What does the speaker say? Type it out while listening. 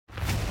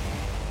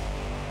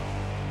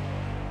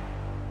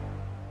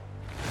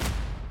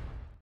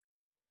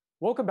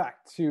Welcome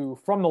back to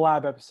From the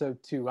Lab episode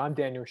 2. I'm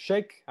Daniel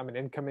Sheikh. I'm an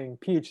incoming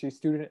PhD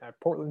student at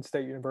Portland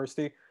State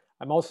University.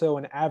 I'm also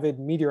an avid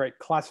meteorite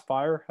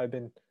classifier. I've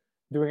been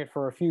doing it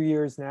for a few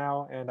years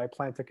now, and I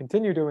plan to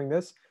continue doing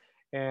this.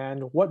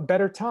 And what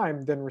better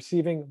time than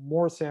receiving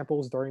more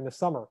samples during the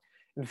summer?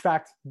 In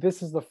fact,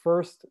 this is the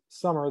first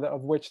summer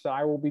of which that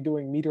I will be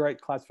doing meteorite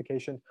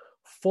classification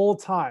full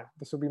time.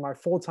 This will be my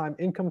full-time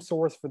income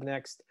source for the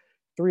next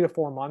 3 to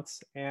 4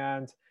 months.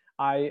 And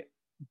I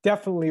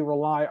definitely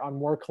rely on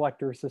more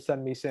collectors to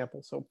send me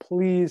samples. So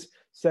please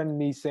send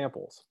me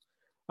samples.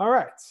 All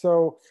right,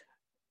 so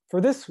for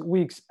this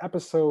week's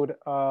episode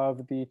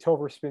of the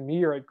Topherspin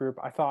Meteorite Group,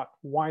 I thought,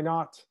 why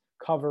not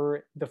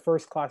cover the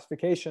first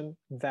classification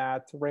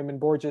that Raymond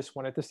Borges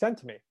wanted to send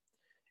to me?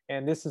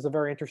 And this is a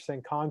very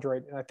interesting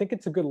chondrite, and I think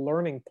it's a good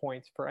learning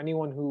point for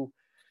anyone who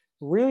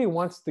really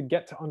wants to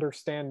get to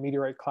understand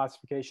meteorite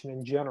classification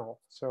in general.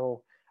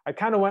 So I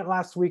kind of went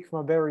last week from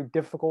a very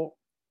difficult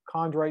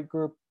chondrite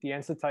group, the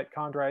enstatite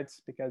chondrites,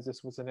 because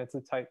this was an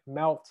enstatite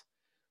melt.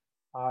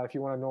 If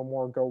you want to know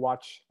more, go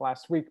watch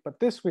last week.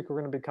 But this week, we're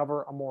going to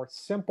cover a more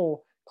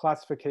simple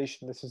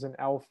classification. This is an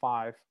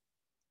L5.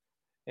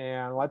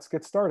 And let's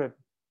get started.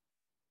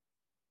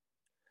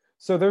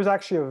 So there's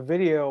actually a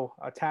video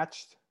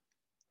attached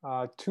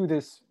to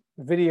this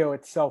video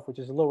itself, which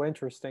is a little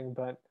interesting.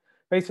 But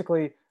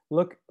basically,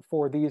 look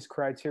for these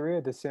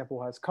criteria. This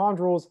sample has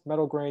chondrules,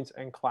 metal grains,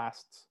 and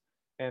clasts.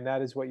 And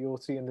that is what you will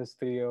see in this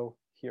video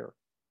here.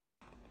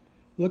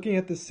 Looking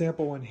at this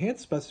sample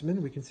enhanced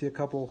specimen, we can see a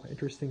couple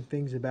interesting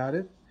things about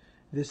it.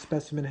 This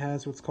specimen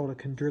has what's called a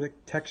chondritic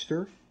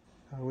texture,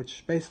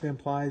 which basically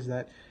implies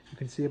that you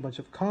can see a bunch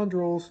of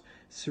chondrules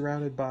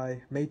surrounded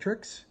by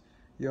matrix.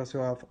 You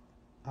also have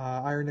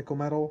iron nickel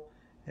metal,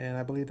 and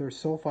I believe there's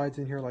sulfides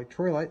in here like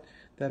troilite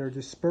that are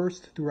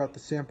dispersed throughout the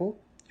sample.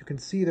 You can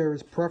see there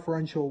is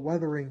preferential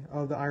weathering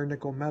of the iron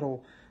nickel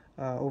metal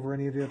over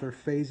any of the other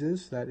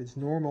phases. That is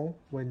normal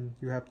when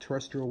you have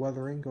terrestrial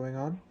weathering going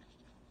on.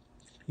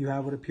 You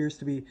have what appears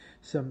to be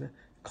some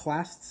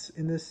clasts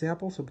in this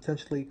sample, so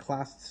potentially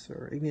clasts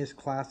or igneous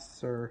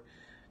clasts or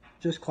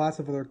just clasts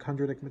of other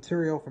chondritic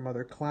material from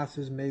other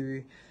classes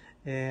maybe.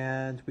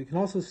 And we can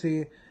also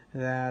see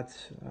that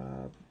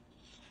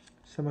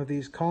some of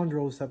these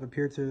chondrules have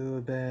appeared to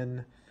have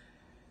been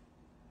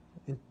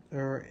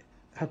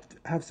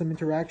have some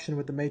interaction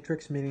with the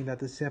matrix, meaning that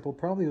the sample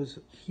probably was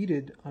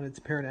heated on its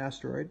parent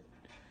asteroid.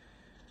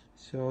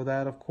 So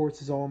that, of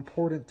course, is all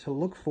important to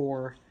look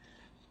for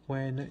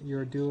when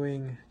you're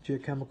doing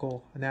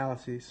geochemical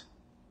analyses.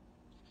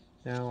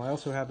 Now, I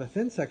also have a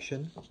thin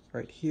section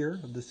right here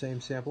of the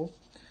same sample,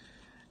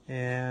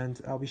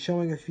 and I'll be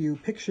showing a few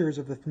pictures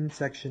of the thin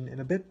section in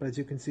a bit, but as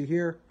you can see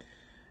here,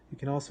 you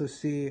can also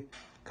see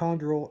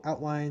chondrule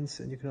outlines,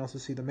 and you can also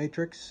see the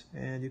matrix,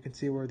 and you can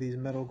see where these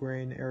metal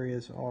grain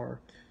areas are.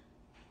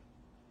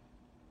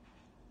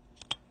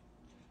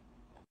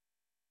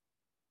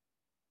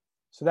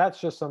 So that's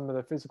just some of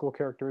the physical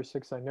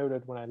characteristics I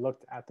noted when I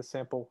looked at the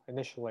sample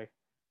initially.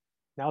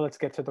 Now let's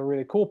get to the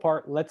really cool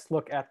part. Let's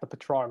look at the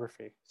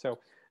petrography. So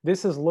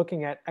this is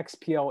looking at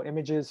XPL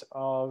images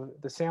of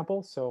the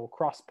sample, so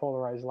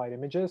cross-polarized light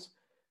images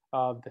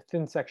of the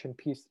thin section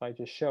piece that I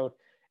just showed.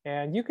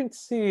 And you can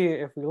see,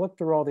 if we look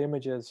through all the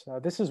images,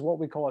 this is what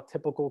we call a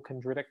typical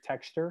chondritic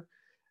texture,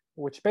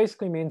 which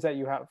basically means that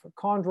you have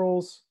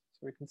chondrules.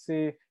 So we can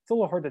see, it's a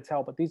little hard to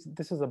tell, but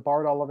this is a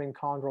Barth-Olivine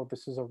chondrule.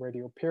 This is a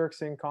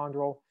radiopyroxene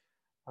chondrule.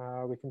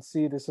 We can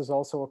see this is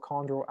also a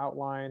chondrule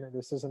outline.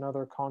 This is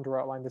another chondrule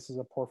outline. This is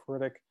a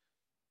porphyritic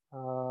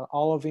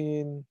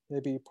olivine,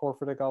 maybe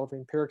porphyritic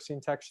olivine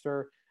pyroxene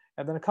texture,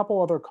 and then a couple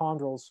other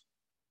chondrules.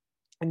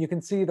 And you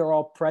can see they're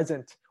all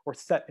present or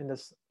set in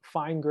this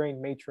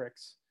fine-grained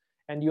matrix.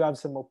 And you have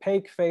some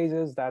opaque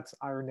phases. That's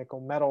iron nickel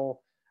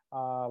metal,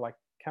 like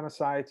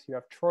chemosite. You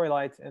have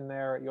troilite in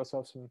there. You also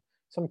have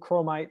some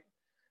chromite.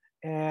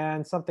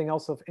 And something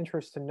else of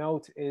interest to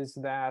note is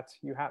that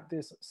you have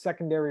this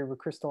secondary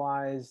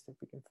recrystallized, if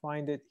we can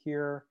find it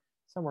here,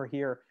 somewhere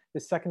here,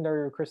 this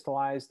secondary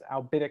recrystallized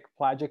albitic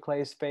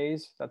plagioclase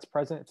phase that's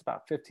present. It's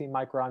about 15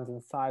 microns in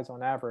size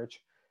on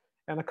average.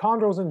 And the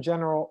chondrules in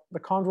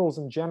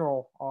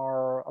general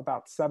are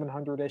about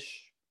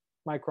 700-ish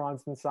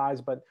microns in size,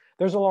 but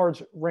there's a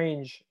large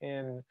range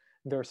in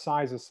their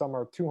sizes. Some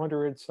are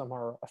 200, some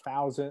are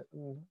 1,000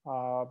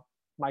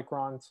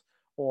 microns,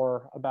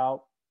 or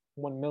about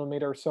 1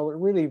 millimeter. So it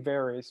really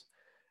varies.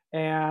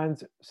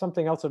 And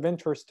something else of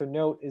interest to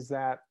note is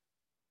that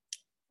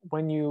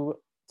when you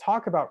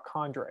talk about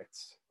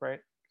chondrites,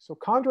 right? So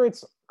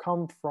chondrites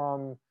come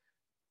from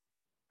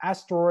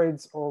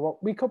asteroids, or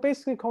what we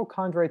basically call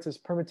chondrites as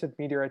primitive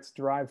meteorites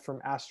derived from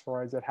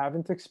asteroids that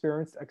haven't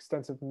experienced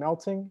extensive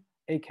melting,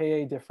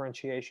 aka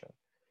differentiation.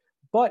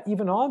 But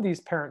even on these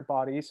parent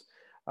bodies,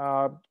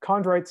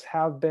 chondrites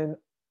have been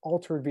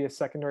altered via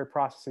secondary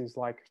processes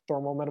like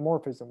thermal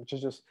metamorphism, which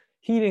is just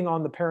heating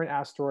on the parent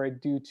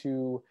asteroid due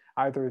to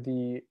either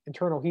the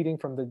internal heating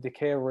from the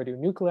decay of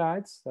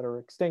radionuclides that are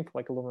extinct,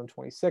 like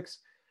aluminum-26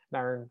 and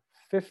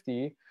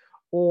iron-50,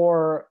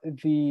 or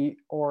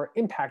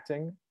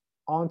impacting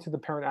onto the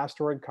parent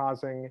asteroid,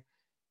 causing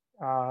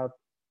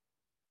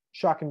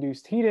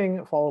shock-induced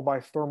heating, followed by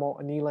thermal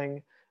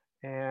annealing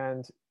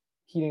and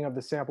heating of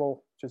the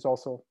sample, which is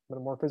also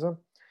metamorphism.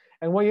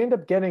 And what you end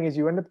up getting is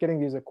you end up getting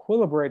these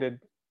equilibrated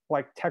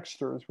like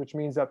textures, which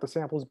means that the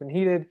sample has been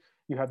heated,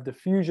 you have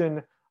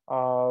diffusion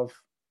of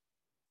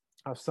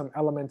some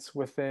elements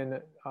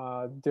within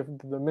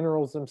the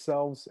minerals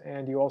themselves,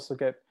 and you also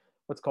get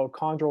what's called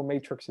chondral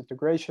matrix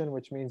integration,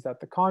 which means that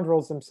the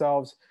chondrules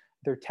themselves,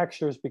 their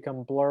textures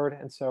become blurred,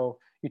 and so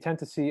you tend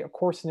to see a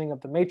coarsening of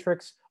the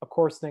matrix, a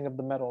coarsening of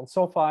the metal and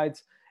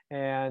sulfides,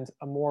 and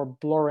a more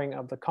blurring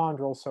of the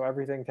chondrules, so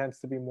everything tends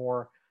to be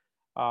more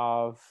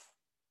of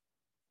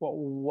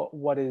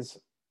what is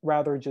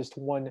rather just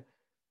one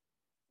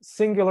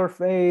singular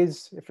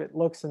phase, if it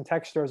looks in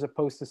texture, as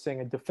opposed to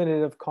seeing a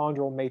definitive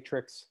chondral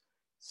matrix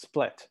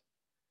split.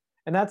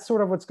 And that's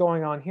sort of what's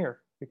going on here.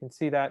 You can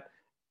see that,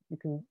 you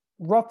can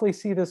roughly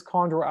see this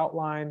chondral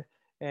outline,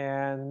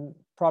 and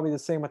probably the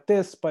same with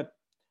this, but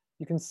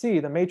you can see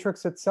the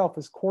matrix itself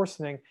is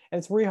coarsening, and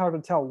it's really hard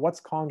to tell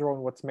what's chondral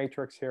and what's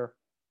matrix here.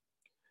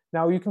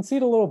 Now you can see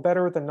it a little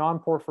better with the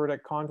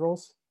non-porphyritic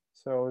chondrules.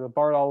 So the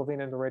barred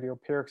olivine and the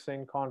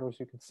radiopyroxene chondrules,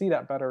 you can see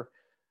that better.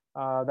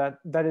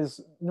 That is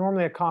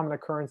normally a common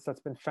occurrence that's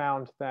been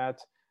found, that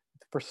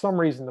for some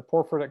reason the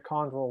porphyritic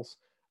chondrules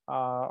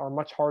are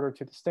much harder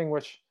to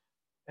distinguish.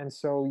 And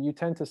so you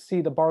tend to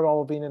see the barred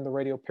olivine and the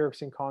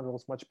radiopyroxene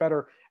chondrules much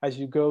better as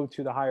you go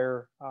to the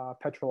higher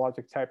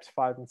petrologic types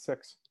 5 and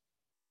 6.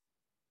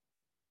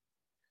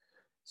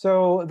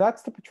 So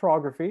that's the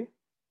petrography.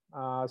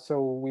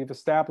 So we've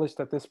established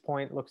at this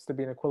point looks to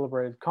be an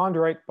equilibrated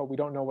chondrite, but we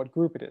don't know what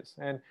group it is.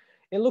 And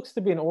it looks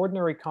to be an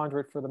ordinary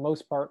chondrite for the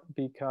most part,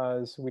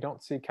 because we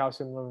don't see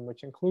calcium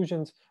aluminum-rich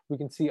inclusions. We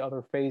can see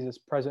other phases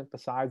present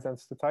besides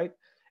enstatite.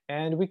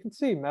 And we can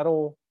see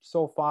metal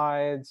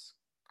sulfides,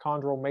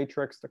 chondral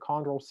matrix, the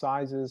chondral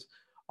sizes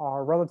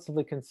are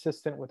relatively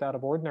consistent with that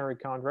of ordinary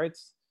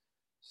chondrites.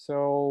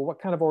 So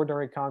what kind of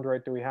ordinary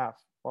chondrite do we have?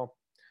 Well,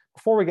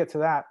 before we get to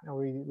that, and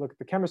we look at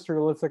the chemistry,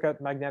 let's look at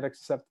magnetic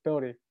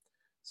susceptibility.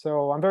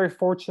 So I'm very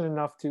fortunate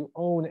enough to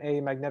own a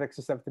magnetic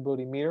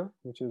susceptibility meter,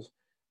 which is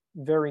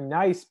very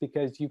nice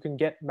because you can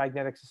get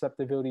magnetic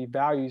susceptibility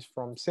values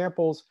from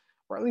samples,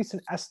 or at least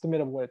an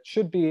estimate of what it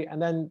should be,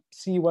 and then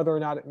see whether or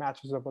not it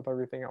matches up with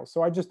everything else.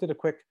 So I just did a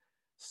quick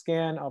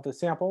scan of the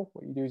sample.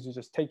 What you do is you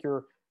just take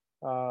your,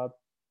 I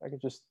can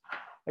just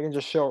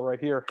show it right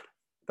here,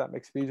 if that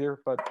makes it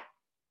easier. But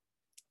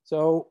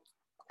so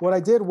what I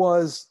did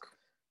was,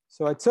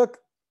 so I took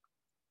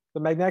the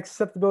magnetic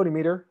susceptibility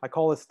meter, I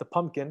call this the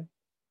pumpkin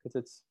because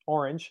it's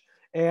orange,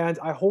 and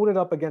I hold it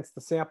up against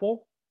the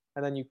sample,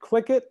 and then you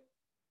click it,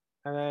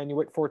 and then you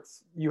wait for it.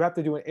 You have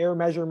to do an air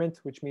measurement,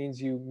 which means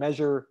you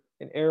measure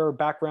an air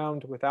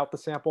background without the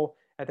sample,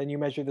 and then you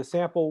measure the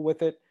sample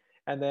with it,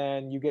 and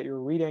then you get your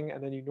reading,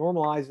 and then you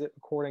normalize it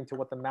according to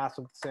what the mass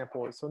of the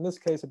sample is. So in this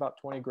case, about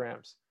 20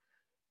 grams.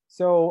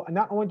 So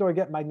not only do I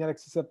get magnetic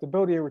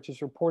susceptibility, which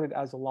is reported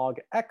as a log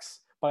X,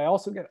 but I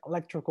also get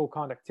electrical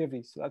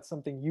conductivity. So that's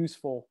something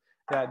useful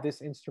that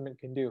this instrument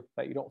can do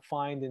that you don't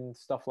find in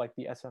stuff like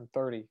the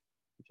SM30,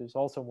 which is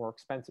also more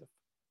expensive.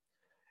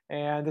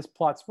 And this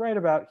plot's right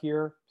about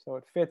here, so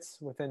it fits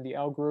within the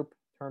L group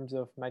in terms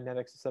of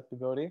magnetic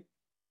susceptibility.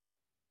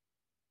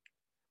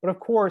 But of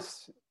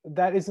course,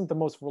 that isn't the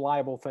most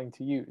reliable thing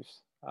to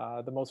use.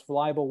 The most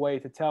reliable way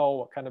to tell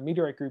what kind of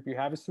meteorite group you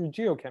have is through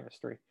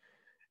geochemistry.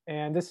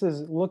 And this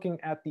is looking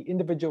at the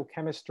individual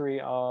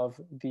chemistry of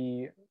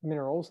the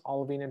minerals,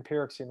 olivine and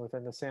pyroxene,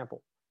 within the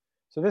sample.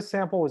 So this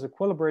sample was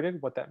equilibrated.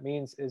 What that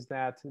means is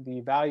that the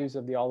values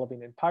of the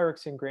olivine and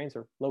pyroxene grains,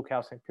 or low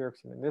calcium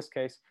pyroxene in this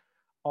case,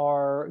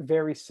 are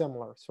very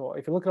similar. So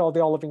if you look at all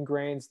the olivine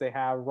grains, they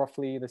have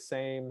roughly the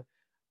same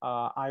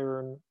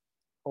iron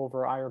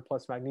over iron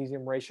plus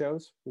magnesium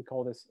ratios. We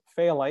call this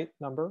phthalate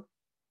number.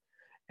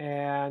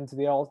 And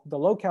the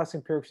low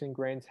calcium pyroxene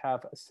grains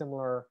have a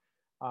similar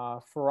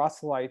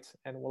ferrosilite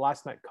and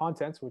wollastonite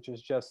contents, which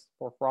is just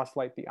for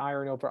ferrosilite, the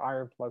iron over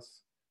iron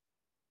plus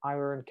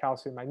iron,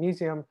 calcium,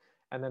 magnesium.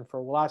 And then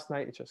for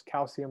wollastonite, it's just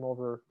calcium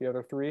over the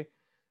other three.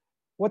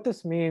 What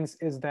this means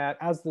is that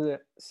as the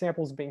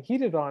sample is being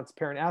heated on its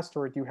parent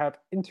asteroid, you have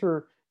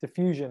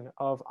interdiffusion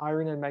of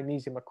iron and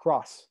magnesium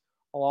across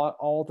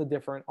all the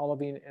different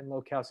olivine and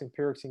low calcium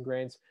pyroxene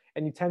grains,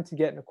 and you tend to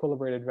get an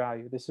equilibrated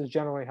value. This is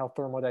generally how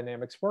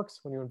thermodynamics works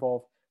when you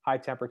involve high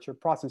temperature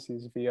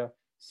processes via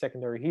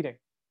secondary heating.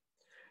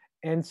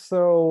 And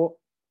so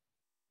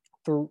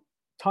through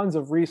tons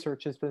of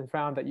research has been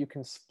found that you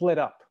can split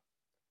up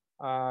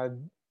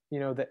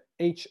the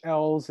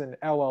HLs and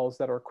LLs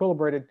that are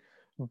equilibrated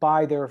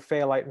by their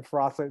phthalate and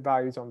ferrosilite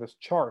values on this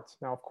chart.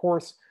 Now, of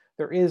course,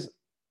 there is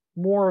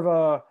more of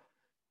a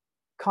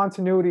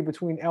continuity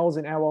between Ls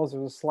and LLs.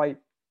 There's a slight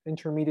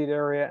intermediate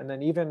area, and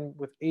then even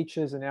with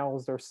H's and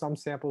L's, there's some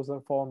samples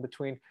that fall in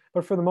between.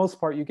 But for the most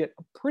part, you get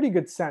a pretty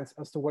good sense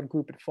as to what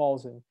group it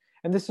falls in.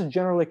 And this is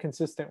generally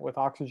consistent with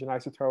oxygen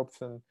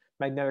isotopes and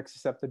magnetic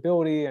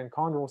susceptibility and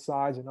chondral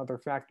size and other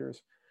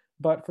factors.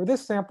 But for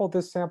this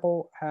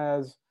sample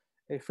has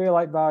a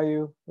phaelite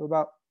value of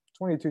about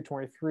 22,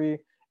 23,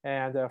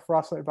 and a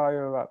frostite value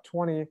of about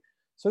 20.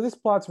 So this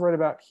plot's right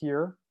about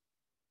here.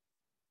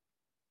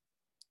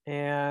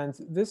 And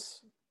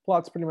this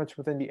plot's pretty much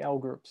within the L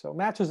group. So it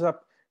matches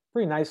up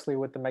pretty nicely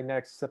with the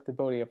magnetic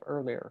susceptibility of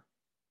earlier.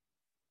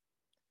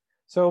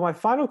 So my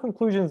final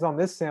conclusions on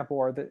this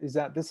sample is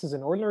that this is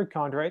an ordinary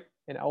chondrite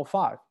in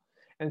L5.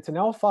 And it's an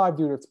L5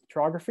 due to its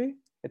petrography,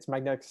 its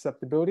magnetic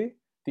susceptibility,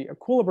 the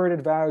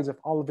equilibrated values of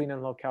olivine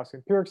and low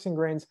calcium pyroxene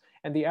grains,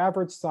 and the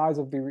average size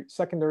of the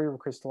secondary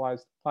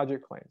recrystallized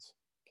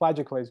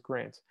plagioclase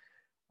grains.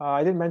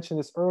 I didn't mention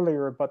this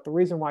earlier, but the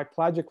reason why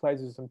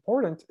plagioclase is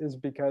important is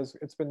because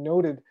it's been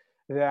noted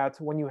that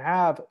when you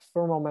have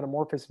thermal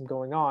metamorphism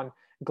going on,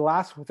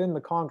 glass within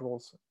the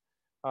chondrules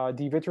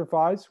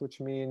devitrifies, which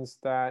means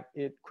that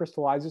it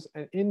crystallizes.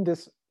 And in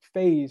this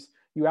phase,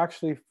 you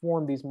actually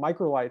form these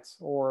microlites,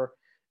 or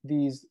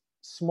these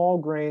small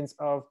grains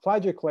of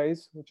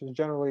plagioclase, which is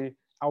generally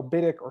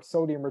albidic or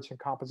sodium-rich in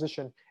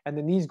composition. And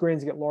then these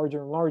grains get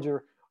larger and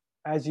larger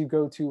as you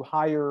go to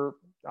higher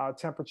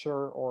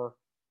temperature or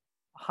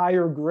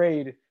higher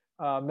grade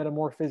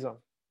metamorphism.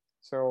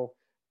 So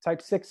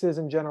type 6s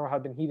in general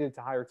have been heated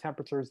to higher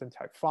temperatures than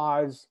type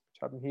 5s, which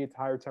have been heated to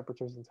higher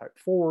temperatures than type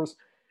 4s.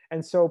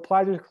 And so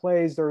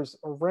plagioclase, there's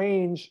a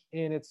range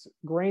in its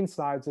grain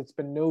size that's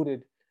been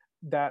noted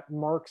that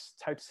marks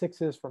type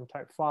 6s from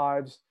type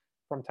 5s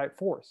from type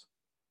 4s.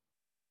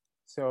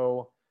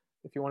 So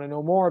if you want to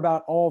know more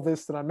about all of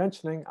this that I'm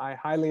mentioning, I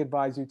highly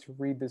advise you to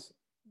read this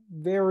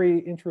very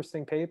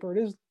interesting paper.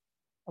 It is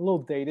a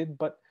little dated,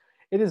 but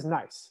it is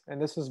nice.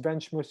 And this is Van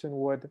Schmussen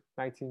Wood,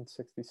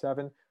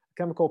 1967,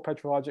 Chemical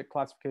Petrologic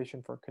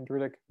Classification for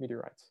Chondritic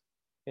Meteorites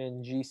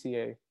in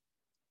GCA.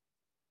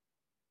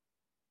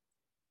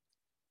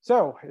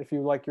 So if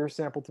you'd like your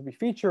sample to be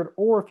featured,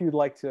 or if you'd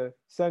like to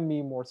send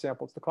me more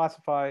samples to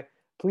classify,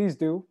 please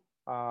do.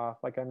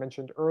 Like I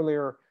mentioned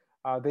earlier,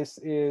 this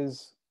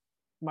is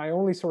my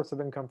only source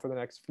of income for the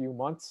next few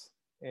months.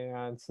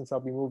 And since I'll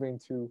be moving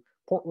to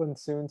Portland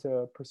soon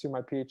to pursue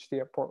my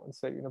PhD at Portland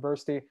State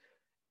University,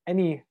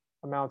 any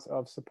amount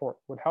of support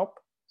would help.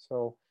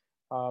 So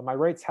my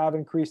rates have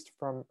increased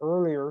from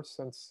earlier,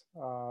 since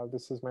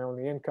this is my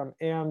only income,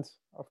 and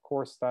of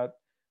course that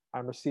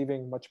I'm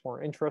receiving much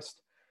more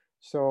interest.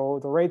 So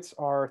the rates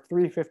are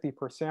 $3.50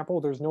 per sample.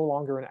 There's no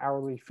longer an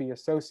hourly fee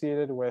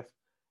associated with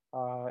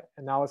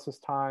analysis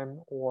time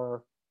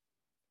or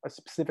a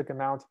specific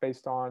amount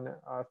based on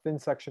thin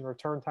section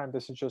return time.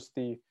 This is just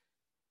the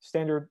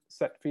standard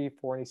set fee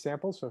for any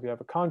sample. So if you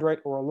have a chondrite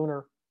or a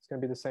lunar, it's going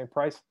to be the same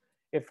price.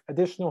 If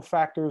additional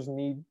factors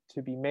need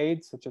to be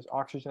made, such as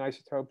oxygen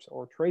isotopes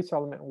or trace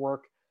element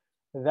work,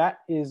 that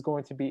is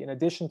going to be in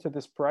addition to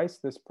this price.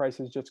 This price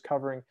is just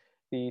covering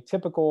the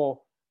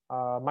typical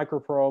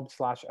microprobe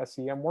 /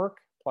 SEM work,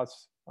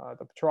 plus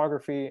the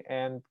petrography,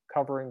 and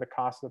covering the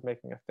cost of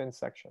making a thin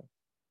section.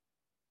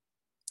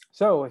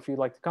 So if you'd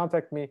like to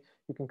contact me,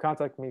 you can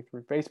contact me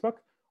through Facebook,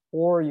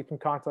 or you can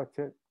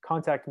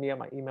contact me at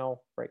my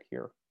email right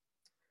here.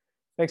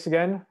 Thanks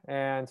again,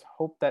 and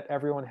hope that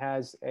everyone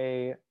has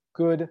a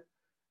good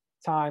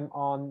time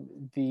on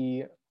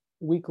the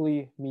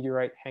weekly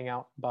Meteorite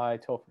Hangout by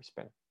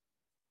Topherspin.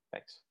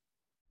 Thanks.